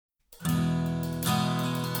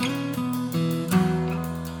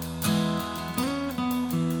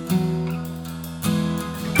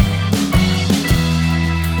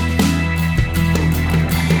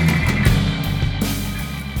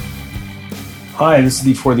Hi, this is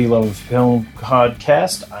the For the Love of Film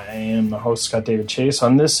podcast. I am the host, Scott David Chase.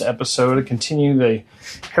 On this episode, I continue the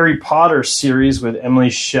Harry Potter series with Emily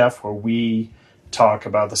Sheff, where we talk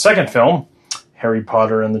about the second film, Harry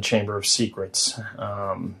Potter and the Chamber of Secrets.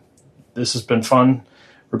 This has been fun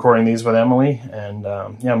recording these with Emily, and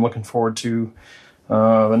I'm looking forward to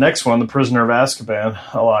the next one, The Prisoner of Azkaban,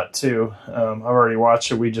 a lot too. I've already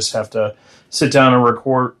watched it. We just have to sit down and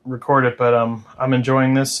record it, but I'm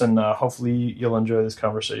enjoying this, and hopefully you'll enjoy this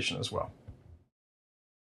conversation as well.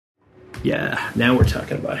 Yeah, now we're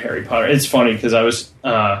talking about Harry Potter. It's funny because I was,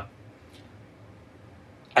 I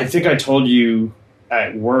think I told you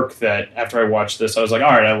at work that after I watched this, I was like,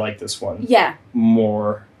 all right, I like this one. Yeah.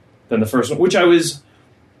 More than the first one, which I was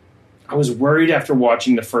worried after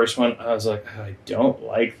watching the first one. I was like, I don't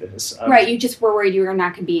like this. Right, you just were worried you were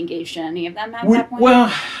not going to be engaged in any of them at that point?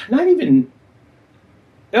 Well, not even...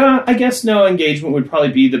 I guess no, engagement would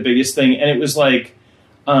probably be the biggest thing. And it was like...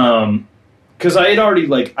 Because I had already,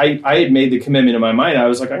 I had made the commitment in my mind. I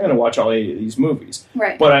was like, I'm going to watch all 8 of these movies.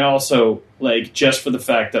 Right. But I also, just for the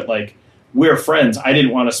fact that, we're friends, I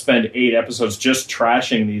didn't want to spend 8 episodes just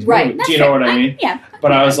trashing these movies. That's Do you know what I mean? Yeah.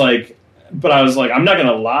 But I was like, I'm not going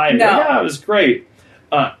to lie. No. Yeah, it was great.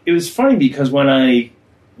 It was funny because when I,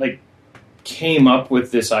 came up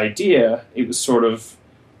with this idea, it was sort of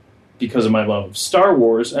because of my love of Star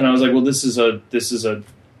Wars, and I was like, well, this is a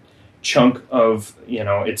chunk of,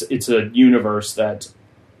 it's a universe that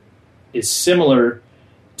is similar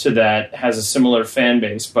to that, has a similar fan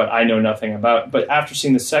base, but I know nothing about. But after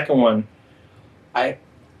seeing the second one, I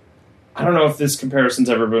don't know if this comparison's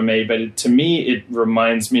ever been made, but to me, it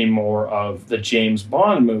reminds me more of the James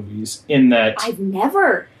Bond movies in that... I've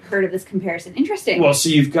never heard of this comparison. Interesting. Well, so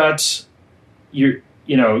you've got the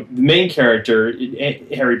main character,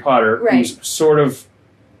 Harry Potter, right, who's sort of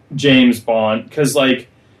James Bond, because,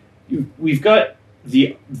 we've got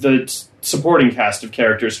the supporting cast of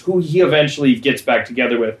characters who he eventually gets back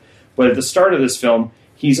together with, but at the start of this film,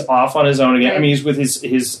 he's off on his own again. Right. I mean, he's with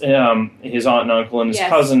his aunt and uncle and his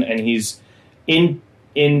cousin, and he's in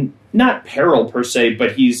not peril per se,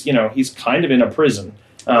 but he's kind of in a prison,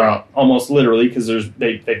 right, almost literally, because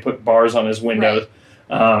they put bars on his windows,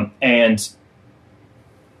 right, and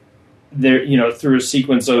there, through a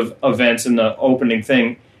sequence of events in the opening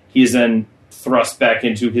thing, he's then thrust back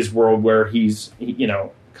into his world where he's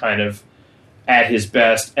kind of at his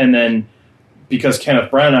best, and then, because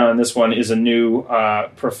Kenneth Branagh in this one is a new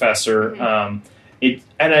professor, mm-hmm,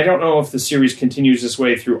 and I don't know if the series continues this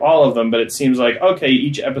way through all of them, but it seems like, okay,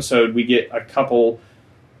 each episode we get a couple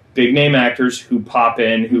big name actors who pop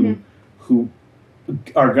in, who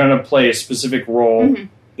are going to play a specific role, mm-hmm,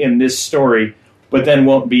 in this story, but then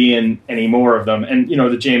won't be in any more of them. And,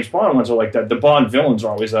 the James Bond ones are like that. The Bond villains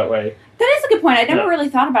are always that way. That is a good point. I never really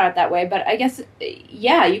thought about it that way, but I guess,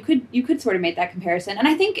 yeah, you could sort of make that comparison. And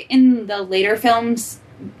I think in the later films,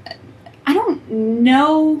 I don't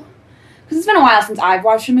know, because it's been a while since I've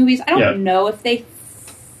watched the movies, I don't know if they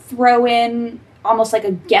throw in almost like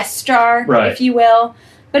a guest star, right, if you will.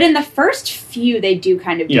 But in the first few, they do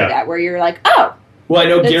kind of do that, where you're like, oh, well, I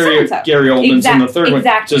know Gary Oldman's in the third one.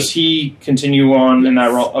 Does he continue on in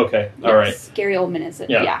that role? Okay, all right. Gary Oldman is it,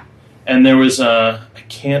 yeah. And there was, I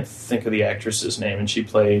can't think of the actress's name, and she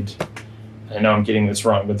played, I know I'm getting this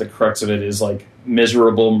wrong, but the crux of it is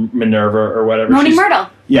Miserable Minerva or whatever. Moaning Myrtle.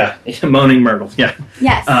 Yeah, Moaning Myrtle, yeah.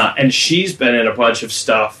 Yes. And she's been in a bunch of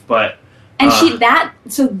stuff, but... And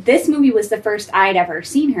so this movie was the first I'd ever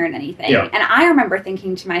seen her in anything. Yeah. And I remember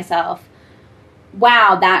thinking to myself,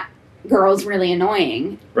 wow, that girl's really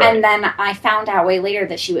annoying. Right. And then I found out way later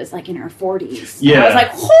that she was in her 40s. Yeah. And I was like,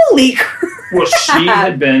 holy crap. Well, she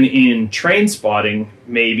had been in Trainspotting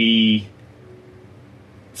maybe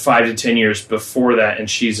 5 to 10 years before that, and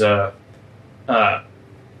she's a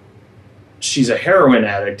heroin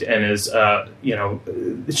addict, and is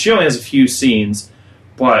she only has a few scenes,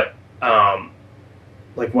 but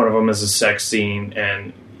one of them is a sex scene,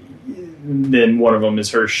 and then one of them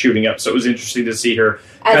is her shooting up. So it was interesting to see her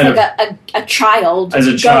as a child. As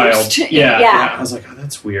a ghost. Child. Yeah. I was like, oh,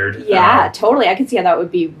 that's weird. Yeah, totally. I could see how that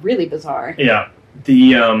would be really bizarre. Yeah.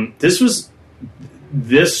 This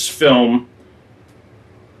film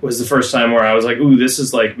was the first time where I was like, ooh, this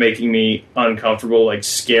is making me uncomfortable,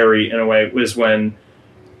 scary in a way. It was when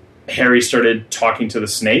Harry started talking to the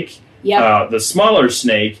snake. Yeah. The smaller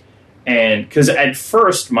snake. And because at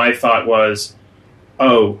first my thought was,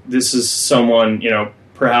 oh, this is someone,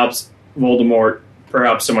 perhaps Voldemort,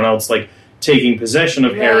 perhaps someone else, taking possession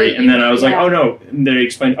of Harry. And then I was like, oh, no. And they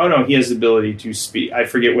explained, oh, no, he has the ability to speak. I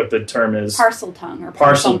forget what the term is. Parcel tongue or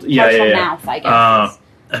partial mouth, I guess.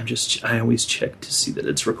 I always check to see that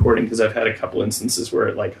it's recording because I've had a couple instances where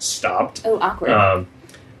it like stopped. Oh, awkward.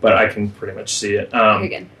 But I can pretty much see it. Very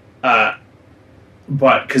good.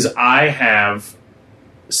 But because I have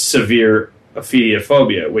severe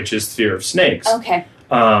ophidiophobia, which is fear of snakes. Okay.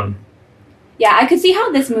 Yeah, I could see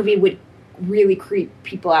how this movie would really creep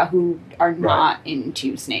people out who are not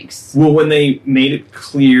into snakes. Well, when they made it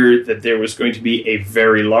clear that there was going to be a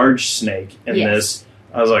very large snake in this,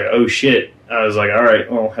 I was like, oh shit. I was like, all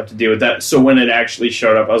right, well, I'll have to deal with that. So when it actually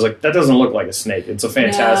showed up, I was like, that doesn't look like a snake. It's a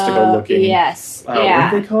fantastical looking... Yes.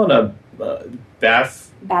 What do they call it?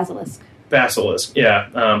 Basilisk. Basilisk,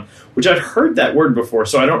 yeah. Which I've heard that word before,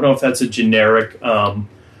 so I don't know if that's a generic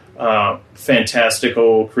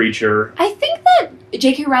fantastical creature. I think that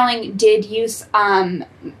J.K. Rowling did use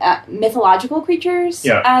mythological creatures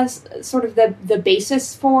as sort of the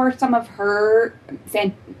basis for some of her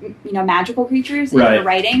magical creatures in her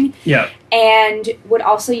writing. Yeah. And would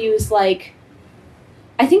also use, like,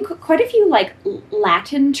 I think quite a few, like,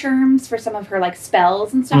 Latin terms for some of her, like,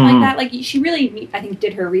 spells and stuff like that. Like, she really, I think,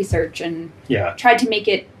 did her research and tried to make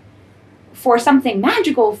it, for something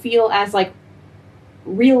magical, feel as, like,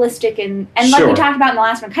 realistic and like we talked about in the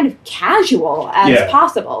last one, kind of casual as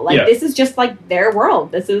possible. Like, this is just, like, their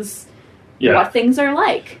world. This is what things are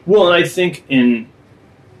like. Well, and I think in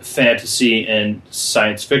fantasy and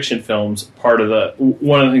science fiction films, one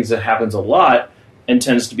of the things that happens a lot and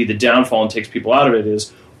tends to be the downfall and takes people out of it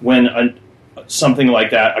is when something like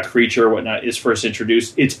that, a creature or whatnot, is first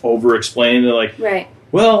introduced, it's over-explained. They're like,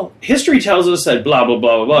 well, history tells us that blah, blah,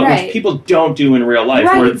 blah, blah, blah, which people don't do in real life.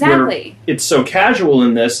 Where it's so casual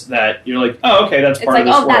in this that you're like, oh, okay, that's part of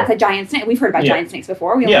this world. That's a giant snake. We've heard about giant snakes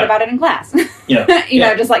before. We learned about it in class. you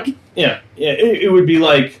know, just like... It would be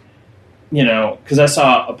like, you know, because I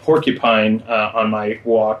saw a porcupine on my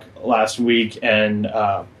walk last week, and,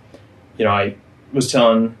 you know, I was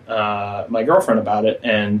telling my girlfriend about it,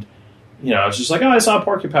 and, you know, I was just like, oh, I saw a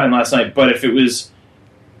porcupine last night. But if it was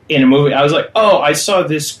in a movie, I was like, oh, I saw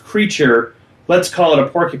this creature, let's call it a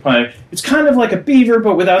porcupine. It's kind of like a beaver,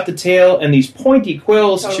 but without the tail and these pointy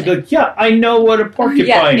quills. Totally. She'd be like, yeah, I know what a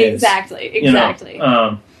porcupine is. Exactly. You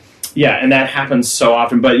know? And that happens so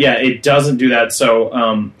often. But, yeah, it doesn't do that.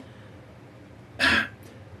 So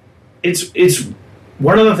it's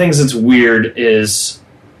one of the things that's weird is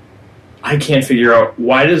I can't figure out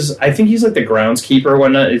I think he's like the groundskeeper or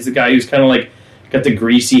whatnot. Is the guy who's kind of like got the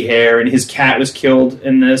greasy hair, and his cat was killed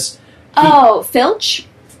in this. Filch?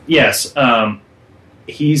 Yes.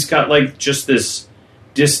 He's got like just this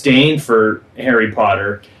disdain for Harry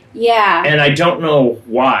Potter. Yeah. And I don't know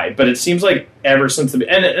why, but it seems like ever since and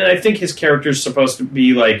I think his character's supposed to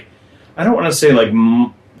be like, I don't want to say like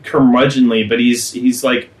curmudgeonly, but he's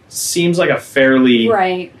like, seems like a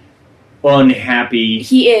fairly unhappy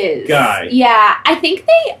guy. Yeah, I think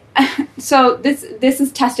so this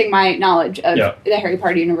is testing my knowledge of the Harry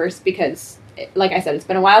Potter universe because, like I said, it's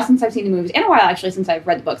been a while since I've seen the movies, and a while actually since I've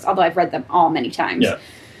read the books, although I've read them all many times. Yeah.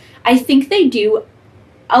 I think they do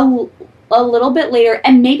a little bit later,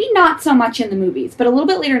 and maybe not so much in the movies, but a little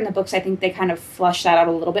bit later in the books, I think they kind of flush that out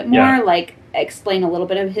a little bit more, like explain a little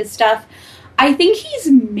bit of his stuff. I think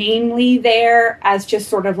he's mainly there as just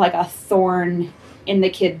sort of like a thorn in the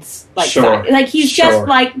kid's side. Like he's just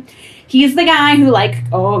like, he's the guy who like,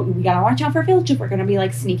 oh, we gotta watch out for Filch if we're gonna be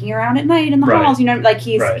like sneaking around at night in the halls, you know, like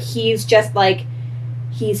he's just like,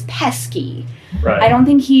 he's pesky. I don't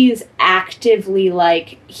think he's actively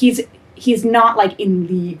like, he's not like in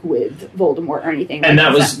league with Voldemort or anything. And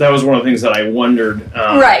that was one of the things that I wondered.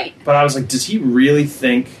 But I was like, does he really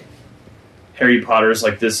think Harry Potter's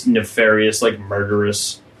like this nefarious, like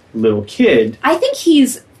murderous little kid? I think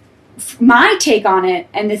my take on it,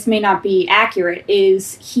 and this may not be accurate,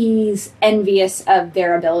 is he's envious of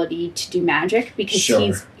their ability to do magic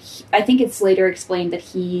because I think it's later explained that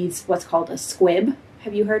he's what's called a squib.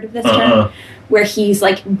 Have you heard of this term? Where he's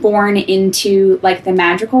like born into like the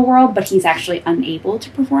magical world, but he's actually unable to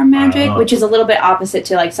perform magic, which is a little bit opposite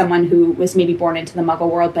to like someone who was maybe born into the Muggle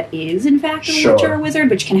world, but is in fact a witch or a wizard,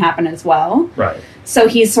 which can happen as well. Right. So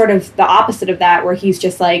he's sort of the opposite of that, where he's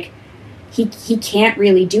just like, he can't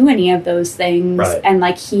really do any of those things, and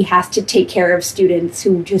like he has to take care of students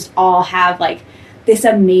who just all have like this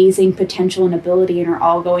amazing potential and ability and are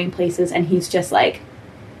all going places, and he's just like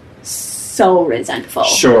so resentful.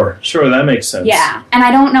 Sure, that makes sense. Yeah, and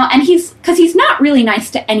I don't know, and he's not really nice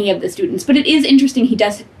to any of the students, but it is interesting.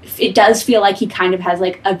 It does feel like he kind of has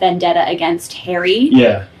like a vendetta against Harry.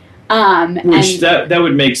 Yeah. Which that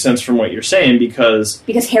would make sense from what you're saying because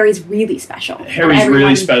Harry's really special. Harry's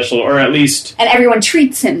really special, or at least... And everyone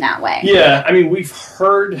treats him that way. Yeah, I mean, we've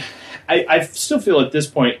heard I still feel at this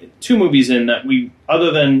point, 2 movies in, that we,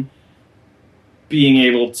 other than being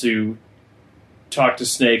able to talk to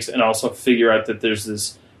snakes and also figure out that there's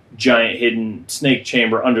this giant hidden snake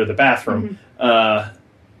chamber under the bathroom, that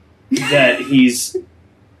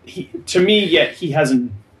to me, yet he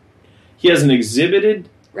hasn't exhibited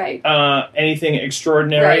right. Anything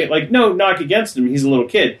extraordinary. Right. Like, no knock against him. He's a little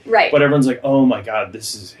kid. Right. But everyone's like, oh my God,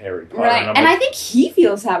 this is Harry Potter. Right. And I think he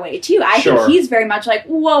feels that way too. I Sure. think he's very much like,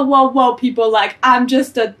 whoa, people, like, I'm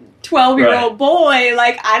just a 12-year-old boy.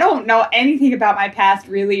 Like, I don't know anything about my past,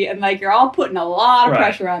 really. And, like, you're all putting a lot of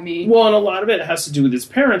pressure on me. Well, and a lot of it has to do with his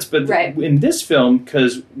parents. But in this film,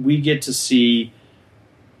 because we get to see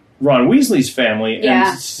Ron Weasley's family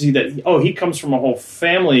and see that, he comes from a whole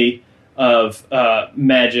family of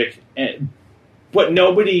magic, but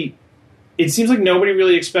it seems like nobody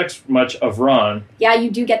really expects much of Ron. Yeah,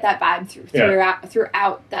 you do get that vibe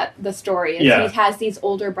throughout the story. He has these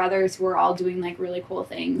older brothers who are all doing like really cool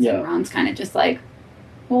things, and Ron's kind of just like,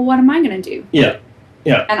 well, what am I going to do? Yeah.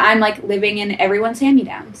 And I'm like living in everyone's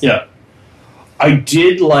hand-me-downs. Yeah. I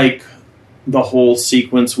did like the whole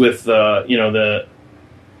sequence with I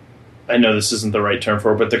know this isn't the right term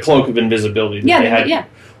for it, but the cloak of invisibility that they had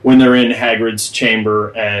when they're in Hagrid's chamber,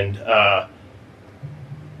 and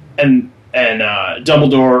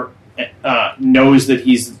Dumbledore knows that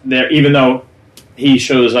he's there, even though he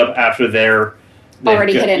shows up after they've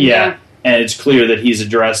already hidden. Yeah, and it's clear that he's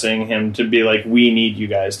addressing him to be like, "We need you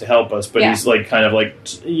guys to help us," but he's like, kind of like,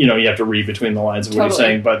 you have to read between the lines of what he's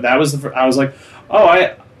saying. But that was I was like, oh,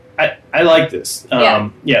 I like this.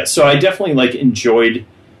 So I definitely like enjoyed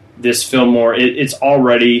this film more. It's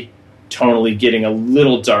already tonally getting a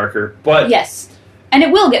little darker, but yes, and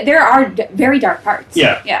it will get. There are very dark parts.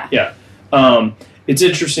 Yeah. It's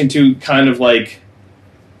interesting to kind of like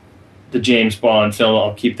the James Bond film.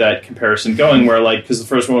 I'll keep that comparison going, where like, because the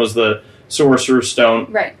first one was the Sorcerer's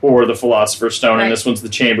Stone, or the Philosopher's Stone, and this one's the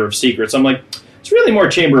Chamber of Secrets. I'm like, it's really more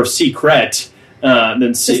Chamber of Secret than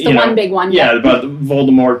just the one big one. Yeah, about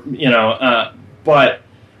Voldemort. But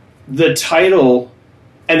the title.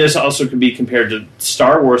 And this also could be compared to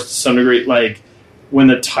Star Wars to some degree. Like, when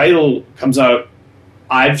the title comes out,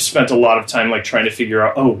 I've spent a lot of time like trying to figure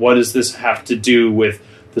out, what does this have to do with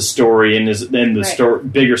the story and the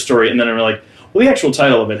bigger story? And then I'm like, well, the actual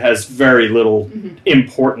title of it has very little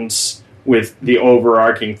importance with the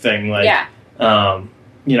overarching thing. Like, a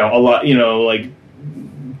lot, like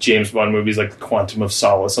James Bond movies like Quantum of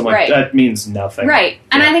Solace. I'm like, that means nothing. Right.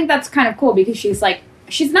 And I think that's kind of cool because she's like,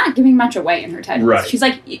 she's not giving much away in her titles. Right. She's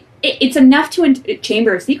like, it's enough to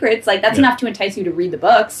Chamber of Secrets. Like, that's enough to entice you to read the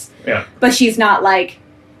books. Yeah. But she's not like,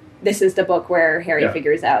 this is the book where Harry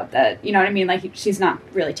figures out that, you know what I mean? Like, she's not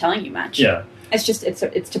really telling you much. Yeah. It's just,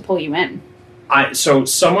 it's to pull you in. So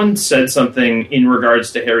someone said something in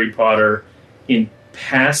regards to Harry Potter in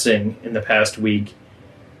passing in the past week,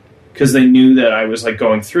 because they knew that I was like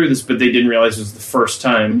going through this, but they didn't realize it was the first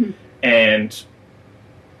time. And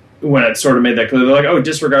when it sort of made that clear, they're like, oh,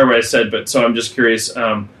 disregard what I said. But so I'm just curious,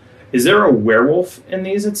 is there a werewolf in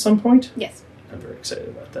these at some point? Yes. I'm very excited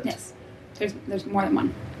about that. Yes. There's more than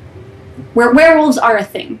one. Werewolves are a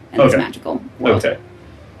thing in this magical world. Okay.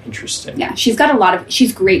 Interesting. Yeah, she's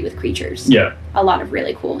great with creatures. Yeah. A lot of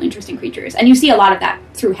really cool, interesting creatures. And you see a lot of that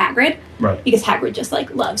through Hagrid. Right. Because Hagrid just,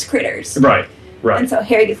 like, loves critters. Right. And so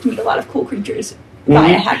Harry gets to meet a lot of cool creatures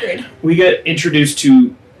via Hagrid. We get introduced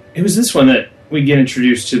to... It was this one that we get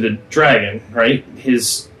introduced to the dragon, right?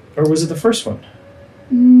 Or was it the first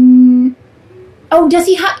one? Oh, does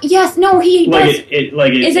he have... Yes, no, he does.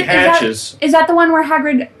 It hatches. Is that the one where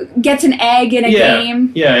Hagrid gets an egg in a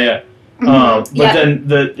game? Yeah. But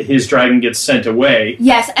then his dragon gets sent away.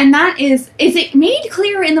 Yes, and that is it made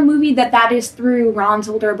clear in the movie that is through Ron's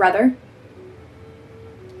older brother?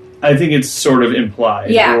 I think it's sort of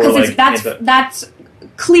implied. Yeah, because that's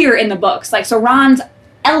clear in the books. Like, so Ron's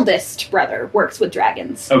eldest brother works with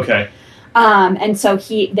dragons. Okay. And so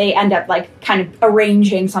they end up like kind of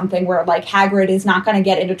arranging something where like Hagrid is not going to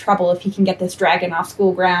get into trouble if he can get this dragon off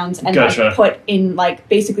school grounds and like put in like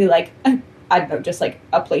basically like I don't know, just like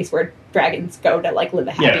a place where dragons go to like live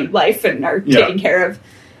a happy life and are taken care of.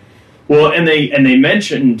 Well, and they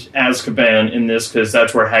mentioned Azkaban in this because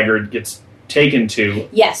that's where Hagrid gets taken to.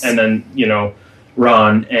 Yes. And then,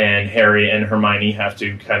 Ron and Harry and Hermione have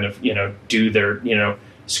to kind of, do their,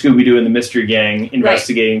 Scooby-Doo and the Mystery Gang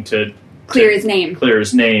investigating to clear his name.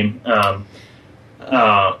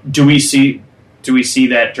 Do we see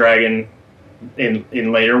that dragon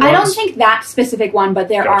in later ones? I don't think that specific one, but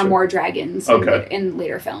there Gotcha. are more dragons in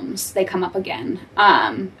later films. They come up again.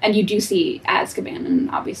 And you do see Azkaban in,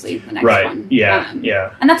 obviously, the next one. Yeah,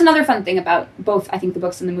 And that's another fun thing about both, I think, the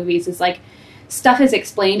books and the movies is, like, stuff is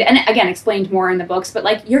explained, and again, explained more in the books, but,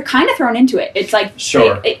 like, you're kind of thrown into it. It's like,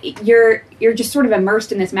 Sure. you're just sort of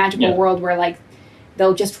immersed in this magical world where, like,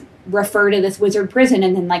 they'll just refer to this wizard prison,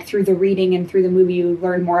 and then, like, through the reading and through the movie, you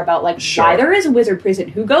learn more about, like, why there is a wizard prison,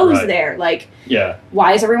 who goes there, like,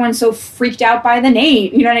 why is everyone so freaked out by the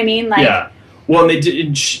name, you know what I mean? Like, yeah. Well, and they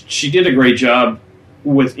did. She did a great job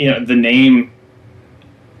with, you know, the name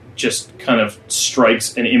just kind of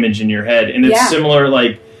strikes an image in your head, and it's similar,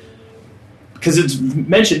 like, because it's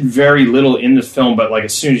mentioned very little in the film, but, like,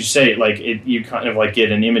 as soon as you say it, like, you kind of, like,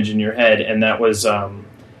 get an image in your head, and that was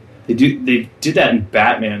they did that in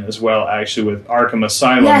Batman as well, actually, with Arkham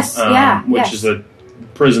Asylum, which is a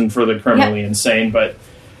prison for the criminally insane. But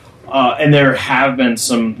and there have been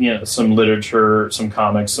some literature, some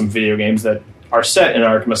comics, some video games that are set in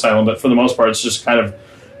Arkham Asylum, but for the most part, it's just kind of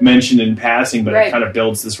mentioned in passing, but it kind of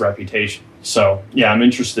builds this reputation. So yeah, I'm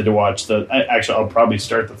interested to watch actually, I'll probably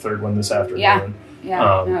start the third one this afternoon.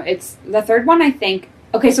 No, it's the third one. I think.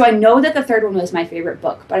 Okay, so I know that the third one was my favorite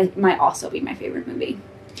book, but it might also be my favorite movie.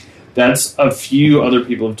 That's a few other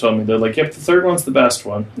people have told me. They're like, yep, the third one's the best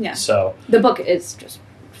one. Yeah. So the book is just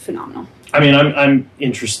phenomenal. I mean, I'm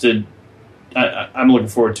interested. I'm looking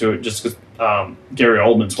forward to it just because Gary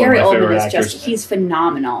Oldman's one of my favorite actors. He's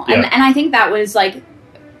phenomenal. And I think that was like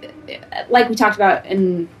we talked about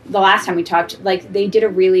in the last time we talked, like, they did a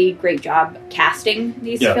really great job casting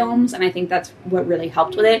these films, and I think that's what really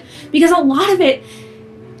helped with it. Because a lot of it,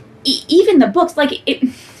 even the books, like,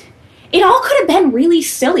 it all could have been really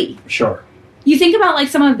silly. Sure. You think about, like,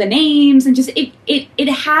 some of the names, and just, it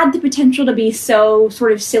had the potential to be so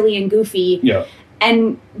sort of silly and goofy. Yeah.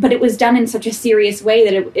 But it was done in such a serious way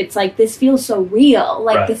that it's like, this feels so real.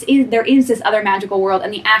 Like, there is this other magical world,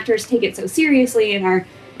 and the actors take it so seriously and are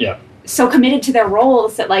so committed to their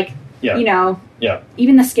roles that, like, you know,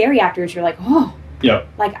 even the scary actors, you're like, oh,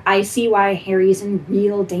 like, I see why Harry's in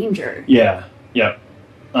real danger. Yeah.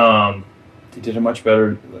 They did a much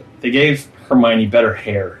better. They gave Hermione better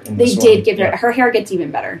hair in this one. They did give her hair gets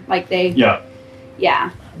even better. Like, they Oh,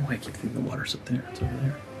 I keep thinking the water's up there. It's over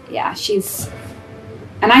there. Yeah, she's,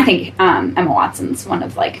 and I think Emma Watson's one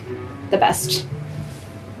of, like, the best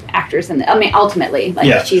actors in I mean, ultimately,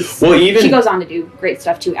 like, she goes on to do great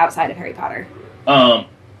stuff too outside of Harry Potter.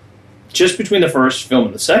 Just between the first film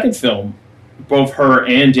and the second film, both her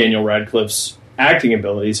and Daniel Radcliffe's acting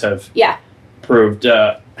abilities have proved.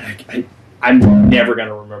 I'm never going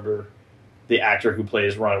to remember the actor who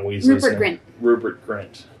plays Ron Weasley's name. Rupert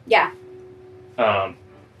Grint. Yeah.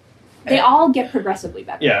 They all get progressively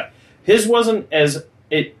better. Yeah. His wasn't as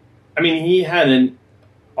I mean, he had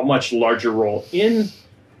a much larger role in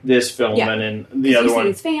this film than in the other one.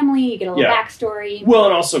 You see his family, you get a little backstory. Well,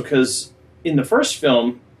 and also because in the first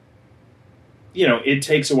film, you know, it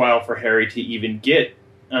takes a while for Harry to even get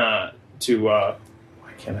to why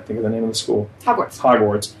can't I think of the name of the school?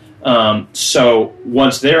 Hogwarts. So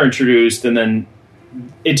once they're introduced, and then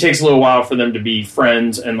it takes a little while for them to be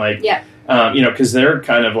friends and, like, you know, because they're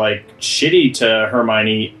kind of, like, shitty to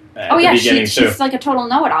Hermione at the beginning, too. She's like a total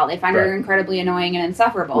know-it-all. They find her incredibly annoying and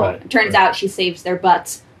insufferable. It turns out she saves their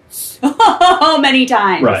butts so many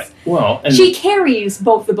times. Right. Well, and she carries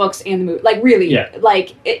both the books and the movie. Like, really.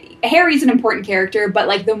 Like, Harry's an important character, but,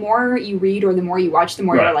 like, the more you read or the more you watch, the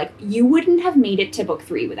more you're like, you wouldn't have made it to book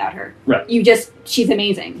 3 without her. Right. She's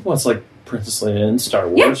amazing. Well, it's like Princess Leia in Star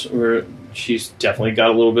Wars, where she's definitely got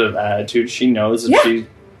a little bit of attitude. She knows that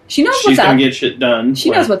she knows she's going to get shit done. She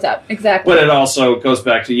knows what's up. Exactly. But it also goes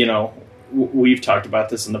back to, you know, we've talked about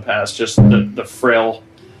this in the past, just the frail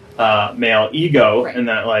male ego, and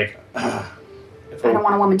that, like, I don't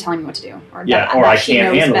want a woman telling me what to do. Or or I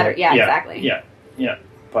can't handle better. it. Yeah, exactly. Yeah.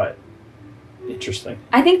 But interesting.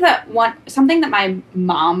 I think that something that my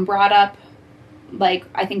mom brought up, like,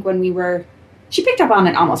 I think when she picked up on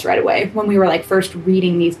it almost right away when we were, like, first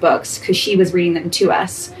reading these books, because she was reading them to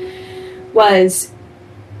us, was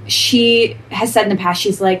she has said in the past,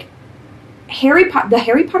 she's like, the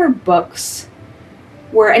Harry Potter books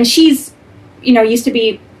were, and she's, you know, used to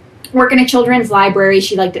be work in a children's library.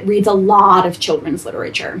 She, like, reads a lot of children's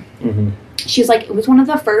literature. Mm-hmm. She's like, it was one of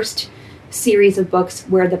the first series of books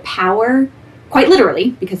where the power, quite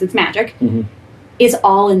literally, because it's magic, is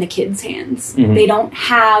all in the kids' hands. Mm-hmm. They don't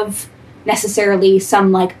have necessarily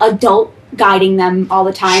some, like, adult guiding them all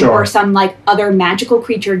the time, or some, like, other magical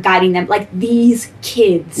creature guiding them. Like, these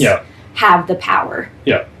kids have the power.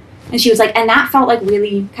 Yeah. And she was like, and that felt like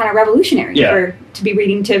really kind of revolutionary to be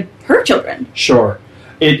reading to her children. Sure.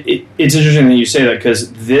 It's interesting that you say that,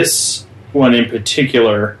 because this one in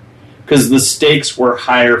particular, because the stakes were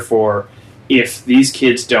higher for, if these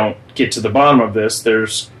kids don't get to the bottom of this,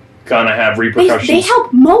 there's gonna have repercussions. They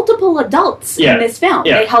help multiple adults in this film.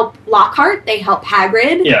 Yeah. They help Lockhart, they help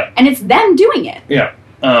Hagrid, and it's them doing it. Yeah.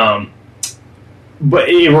 But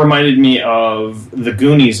it reminded me of the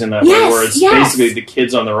Goonies in that way, where it's basically the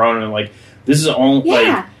kids on their own, and like, this is all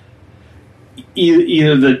like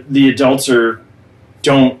either the adults aren't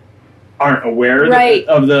aware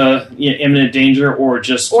of the imminent danger, or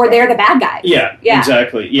they're the bad guys. Yeah,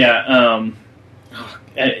 exactly. Yeah,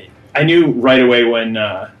 I knew right away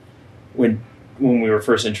when we were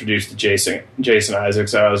first introduced to Jason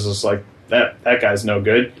Isaacs, I was just like, that guy's no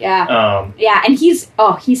good. Yeah, and he's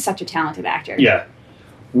such a talented actor. Yeah.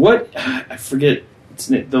 What, I forget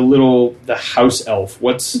the house elf.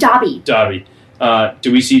 What's Dobby? Dobby.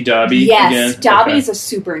 Do we see Dobby again? Yes, Dobby is a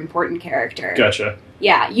super important character. Gotcha.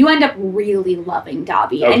 Yeah, you end up really loving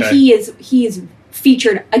Dobby, okay. and he is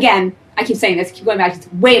featured again. I keep saying this, keep going back. It's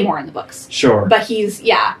way more in the books. Sure, but he's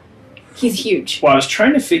huge. Well, I was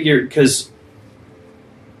trying to figure, because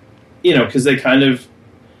they kind of,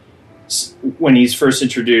 when he's first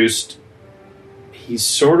introduced, he's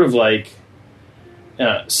sort of like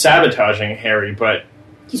sabotaging Harry, but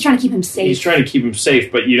he's trying to keep him safe. He's trying to keep him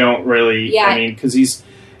safe, but you don't really. Yeah. I mean, because it's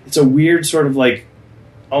a weird sort of like,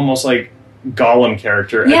 almost like Gollum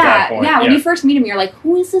character at that point. Yeah, when you first meet him, you're like,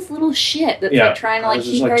 who is this little shit that's like trying to like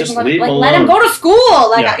keep Harry from like let him go to school,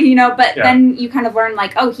 like but then you kind of learn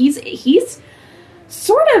like, oh, he's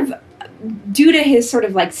sort of, due to his sort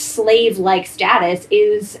of like slave-like status,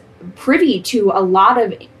 is privy to a lot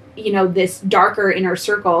of this darker inner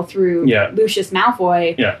circle through Lucius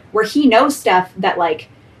Malfoy, where he knows stuff that like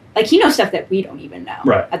he knows stuff that we don't even know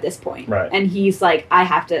at this point, and he's like, I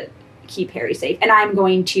have to keep Harry safe, and I'm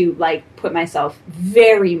going to like put myself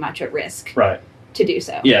very much at risk to do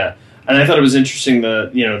so. Yeah, and I thought it was interesting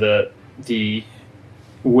the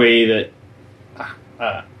way that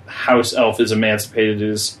house elf is emancipated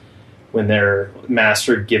is when their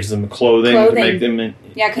master gives them clothing. To make them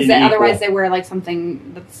because otherwise they wear like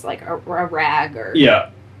something that's like a rag or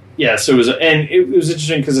So it was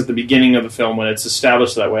interesting, because at the beginning of the film, when it's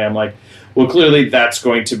established that way, I'm like, well, clearly that's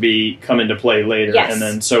going to come into play later. And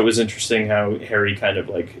then so it was interesting how Harry kind of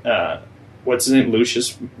like what's his name,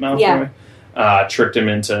 Lucius Malfoy, tricked him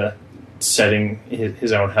into setting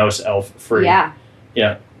his own house elf free.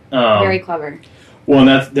 Very clever. Well,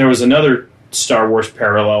 and there was another Star Wars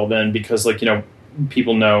parallel then, because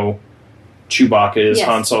people know Chewbacca is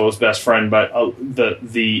Han Solo's best friend, but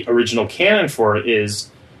the original canon for it is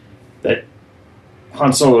that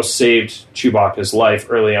Han Solo saved Chewbacca's life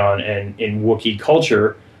early on, and in Wookiee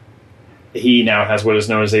culture, he now has what is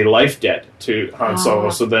known as a life debt to Han Solo.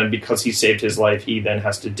 So then, because he saved his life, he then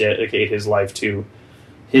has to dedicate his life to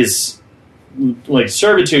his like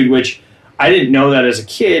servitude, which I didn't know that as a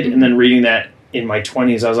kid, and then reading that in my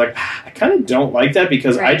 20s, I was like, I kind of don't like that,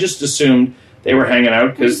 because I just assumed they were hanging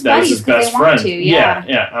out because that was his best friend.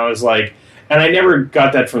 Yeah. I was like, and I never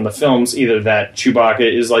got that from the films either, that Chewbacca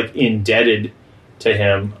is like indebted to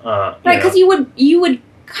him. Because you would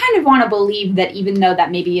kind of want to believe that, even though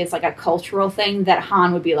that maybe is like a cultural thing, that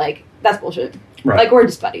Han would be like, that's bullshit. Like, we're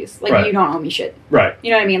just buddies. Like, you don't owe me shit. Right.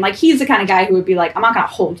 You know what I mean? Like, he's the kind of guy who would be like, I'm not going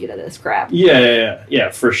to hold you to this crap. Yeah,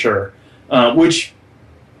 for sure. Which,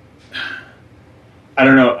 I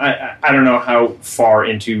don't know. I don't know how far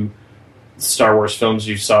into Star Wars films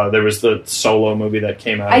you saw. There was the Solo movie that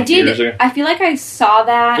came out. I did. Years ago. I feel like I saw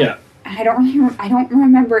that. Yeah. I don't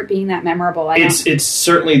remember it being that memorable. It's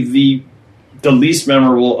certainly the least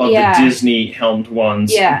memorable of the Disney helmed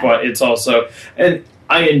ones. Yeah. But it's also, and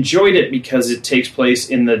I enjoyed it because it takes place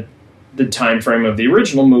in the time frame of the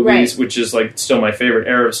original movies, which is like still my favorite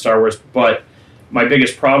era of Star Wars. But my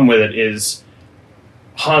biggest problem with it is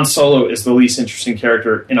Han Solo is the least interesting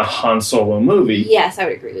character in a Han Solo movie. Yes, I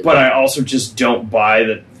would agree with that. But I also just don't buy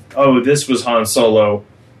that, this was Han Solo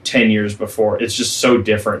 10 years before. It's just so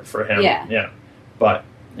different for him. Yeah. But,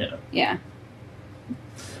 Yeah.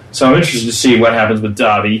 So I'm interested to see what happens with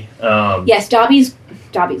Dobby. Yes, Dobby's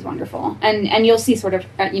wonderful. And you'll see sort of,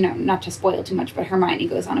 not to spoil too much, but Hermione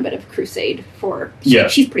goes on a bit of crusade for...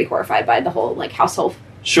 She's pretty horrified by the whole, like, household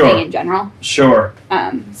thing in general. Sure.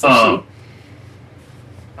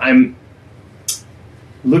 I'm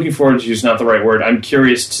looking forward to use not the right word. I'm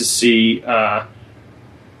curious to see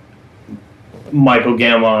Michael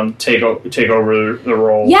Gambon take over the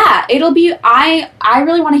role. Yeah, it'll be. I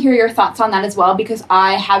really want to hear your thoughts on that as well, because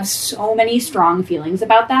I have so many strong feelings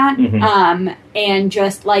about that. Mm-hmm. And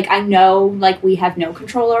just like I know, like we have no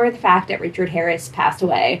control over the fact that Richard Harris passed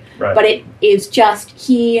away, Right. but it is just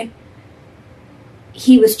he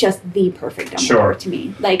was just the perfect Dumbledore to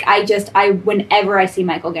me. Like whenever I see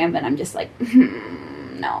Michael Gambon, I'm just like,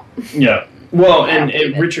 no. Yeah. Well, I don't and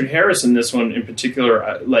believe it. Richard Harris in this one in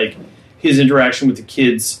particular, like his interaction with the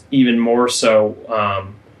kids, even more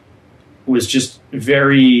so, was just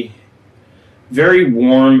very, very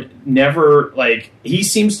warm. Never like he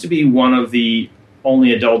seems to be one of the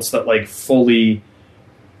only adults that like fully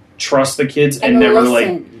trust the kids and never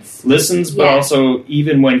listens, but also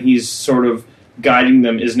even when he's sort of guiding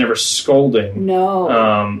them, is never scolding. No,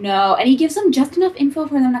 and he gives them just enough info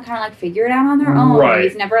for them to kind of like figure it out on their own. Right.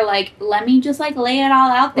 He's never like, let me just like lay it all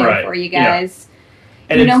out there for you guys.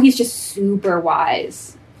 Yeah. And he's just super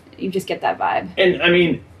wise. You just get that vibe. And I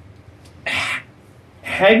mean,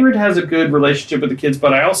 Hagrid has a good relationship with the kids,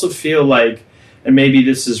 but I also feel like, and maybe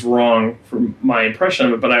this is wrong from my impression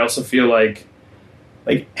of it, but I also feel like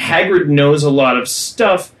Hagrid knows a lot of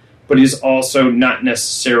stuff, but he's also not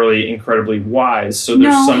necessarily incredibly wise. So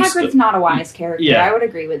there's Hagrid's not a wise character. Yeah. I would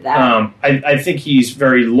agree with that. I think he's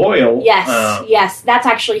very loyal. Yes. That's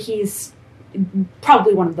actually, he's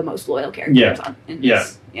probably one of the most loyal characters in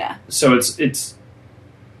this. Yeah. So it's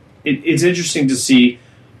interesting to see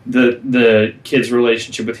the kids'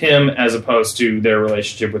 relationship with him as opposed to their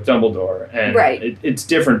relationship with Dumbledore. And it's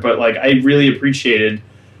different, but like I really appreciated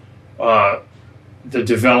the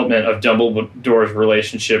development of Dumbledore's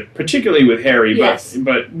relationship, particularly with Harry,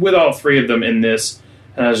 but with all three of them in this.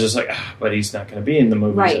 And I was just like, but he's not going to be in the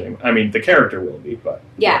movies anymore. I mean, the character will be, but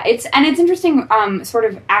it's interesting. Sort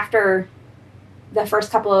of after the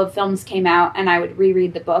first couple of films came out, and I would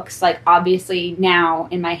reread the books. Like, obviously now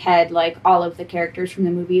in my head, like all of the characters from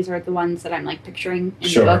the movies are the ones that I'm like picturing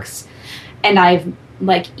in the books. And I've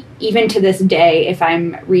like, even to this day, if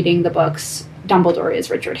I'm reading the books, Dumbledore is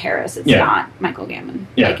Richard Harris. It's not Michael Gambon.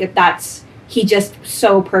 Yeah. Like he just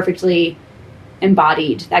so perfectly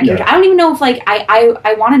embodied that character. I don't even know if like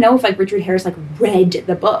I want to know if like Richard Harris like read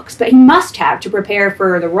the books, but he must have to prepare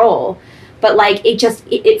for the role. But like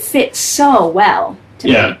it fits so well to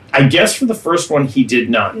me. I guess for the first one he did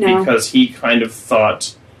not because he kind of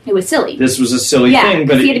thought it was silly. This was a silly thing,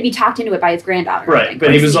 but he had to be talked into it by his granddaughter. Right,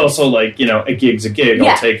 but he was also like, a gig's a gig.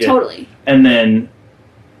 I'll take it. Totally. And then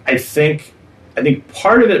I think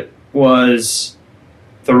part of it was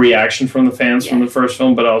the reaction from the fans from the first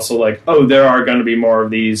film, but also like, there are going to be more of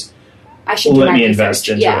these. I should let me invest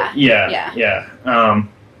into it.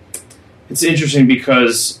 Yeah. It's interesting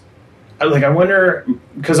because, I wonder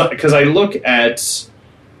because I look at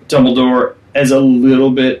Dumbledore as a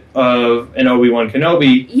little bit of an Obi-Wan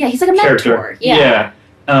Kenobi. Yeah, he's like a mentor. Yeah.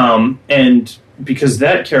 And because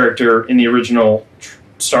that character in the original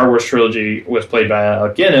Star Wars trilogy was played by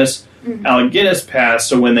Alec Guinness. Mm-hmm. Alec Guinness passed,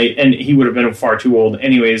 so and he would have been far too old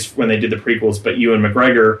anyways when they did the prequels, but Ewan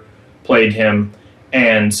McGregor played him,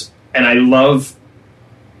 and I love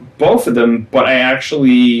both of them, but I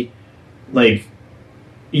actually like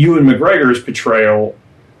Ewan McGregor's portrayal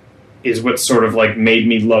is what sort of like made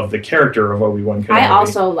me love the character of Obi-Wan Kenobi. I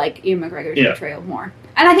also like Ewan McGregor's portrayal more,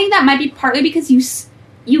 and I think that might be partly because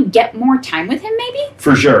you get more time with him, maybe?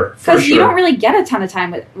 For sure. Because you don't really get a ton of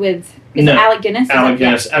time with Alec Guinness? Alec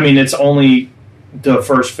Guinness. I mean, it's only the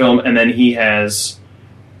first film, and then he has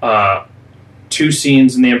 2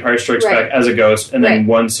 scenes in The Empire Strikes Back as a ghost, and then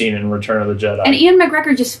 1 scene in Return of the Jedi. And Ewan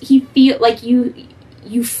McGregor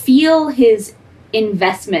you feel his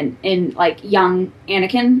investment in, like, young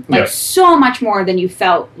Anakin, like, so much more than you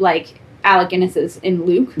felt like Alec Guinness's in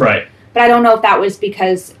Luke. Right. But I don't know if that was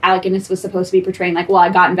because Alec Guinness was supposed to be portraying, like, well, I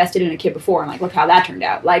got invested in a kid before, and, like, look how that turned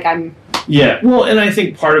out. Like, Yeah, well, and I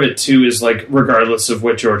think part of it, too, is, like, regardless of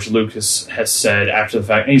what George Lucas has said after the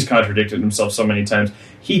fact, and he's contradicted himself so many times,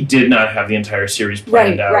 he did not have the entire series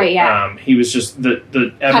planned out. Right, yeah. He was just, the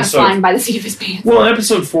episode... kind of flying by the seat of his pants. Well,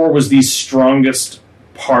 episode 4 was the strongest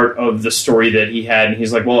part of the story that he had, and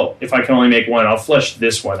he's like, well, if I can only make one, I'll flesh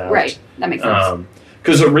this one out. Right, that makes sense.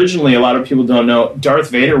 Because originally, a lot of people don't know, Darth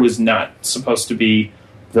Vader was not supposed to be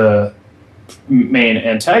the main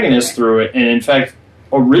antagonist through it. And in fact,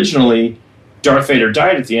 originally, Darth Vader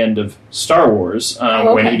died at the end of Star Wars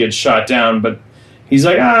when he gets shot down. But he's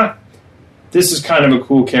like, this is kind of a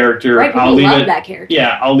cool character. Right, I'll leave love that character.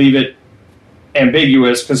 Yeah, I'll leave it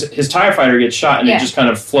ambiguous because his TIE fighter gets shot and it just kind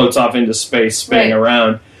of floats off into space, spinning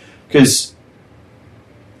around. Because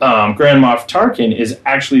Grand Moff Tarkin is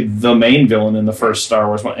actually the main villain in the first Star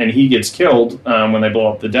Wars one, and he gets killed when they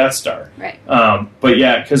blow up the Death Star. Right. But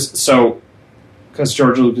yeah, because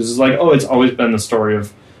George Lucas is like, oh, it's always been the story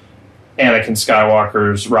of Anakin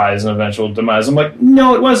Skywalker's rise and eventual demise. I'm like,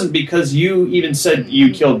 no, it wasn't, because you even said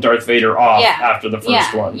you killed Darth Vader off after the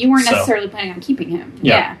first one. You weren't necessarily planning on keeping him.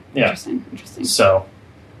 Yeah. Interesting. So,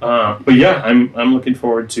 but yeah, I'm looking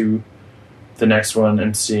forward to the next one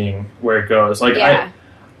and seeing where it goes. Like, I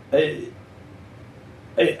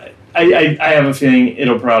have a feeling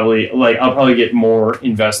it'll probably, like, I'll probably get more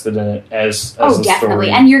invested in it as the definitely, story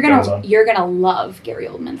and you're goes on. gonna love Gary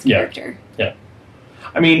Oldman's character. Yeah.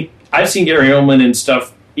 I mean, I've seen Gary Oldman in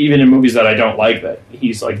stuff, even in movies that I don't like, that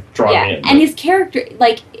he's, like, drawn me in. And his character,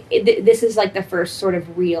 like, this is, like, the first sort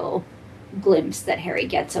of real glimpse that Harry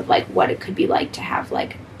gets of, like, what it could be like to have,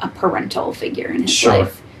 like, a parental figure in his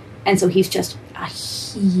life. And so he's just a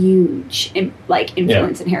huge,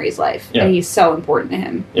 influence in Harry's life. Yeah. And he's so important to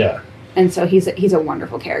him. Yeah. And so he's a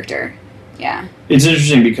wonderful character. Yeah. It's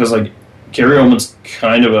interesting because, like, Gary Oldman's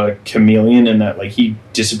kind of a chameleon in that, like, he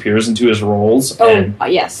disappears into his roles.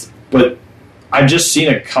 Yes. But I've just seen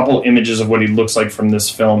a couple images of what he looks like from this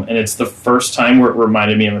film, and it's the first time where it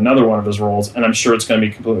reminded me of another one of his roles, and I'm sure it's going to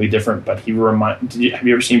be completely different, but have you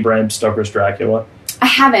ever seen Bram Stoker's Dracula? I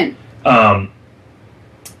haven't.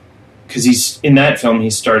 Because he's in that film, he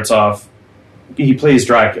plays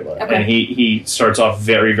Dracula, okay. and he starts off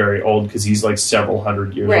very, very old because he's like several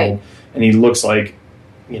hundred years right. old, and he looks like,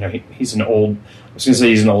 he's an old. I was going to say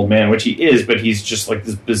he's an old man, which he is, but he's just like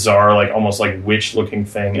this bizarre, like almost like witch-looking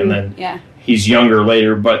thing, and then he's younger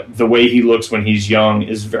later. But the way he looks when he's young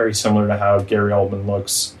is very similar to how Gary Oldman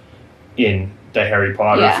looks in the Harry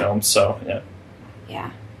Potter films. So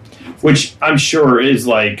yeah, which I'm sure is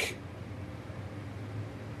like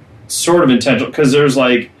sort of intentional, because there's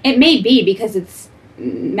like, it may be because it's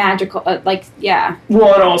magical, well,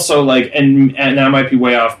 and also like, and I might be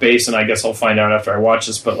way off base, and I guess I'll find out after I watch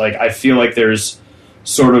this, but like, I feel like there's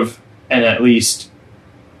sort of, and at least,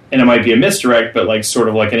 and it might be a misdirect, but like sort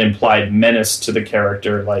of like an implied menace to the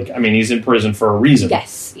character. Like, I mean, he's in prison for a reason.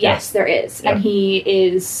 Yes, there is. And he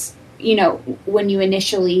is, when you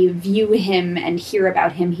initially view him and hear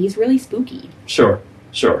about him, he's really spooky. Sure.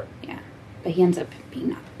 Yeah. But he ends up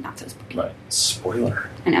being not so spooky. Right. Spoiler.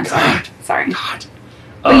 I know, sorry. God.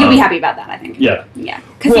 But you'll be happy about that, I think. Yeah. Yeah.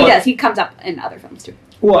 Because he does. He comes up in other films, too.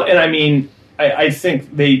 Well, and I mean, I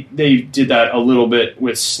think they did that a little bit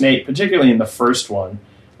with Snape, particularly in the first one.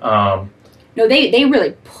 No, they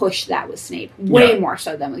really pushed that with Snape way more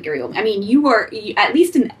so than with Gary Oldman. I mean, you were, at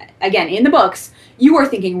least in the books, you were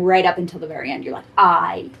thinking right up until the very end, you're like,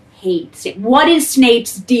 I hate Snape. What is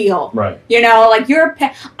Snape's deal? Right.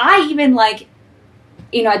 I even like,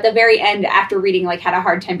 at the very end, after reading, like, had a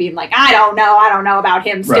hard time being like, I don't know about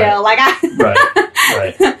him still. Right.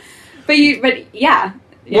 Right. But yeah.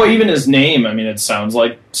 Well, even his name, I mean, it sounds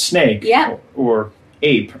like snake. Yeah. Or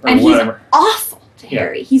ape or and whatever. He's awful to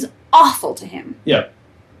Harry. He's awful to him. Yeah.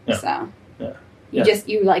 So. Yeah. You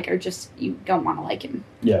don't want to like him.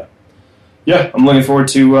 Yeah. Yeah, I'm looking forward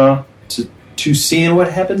to seeing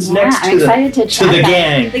what happens next I'm excited to the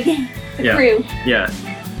gang. The gang. The crew. Yeah.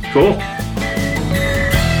 Cool.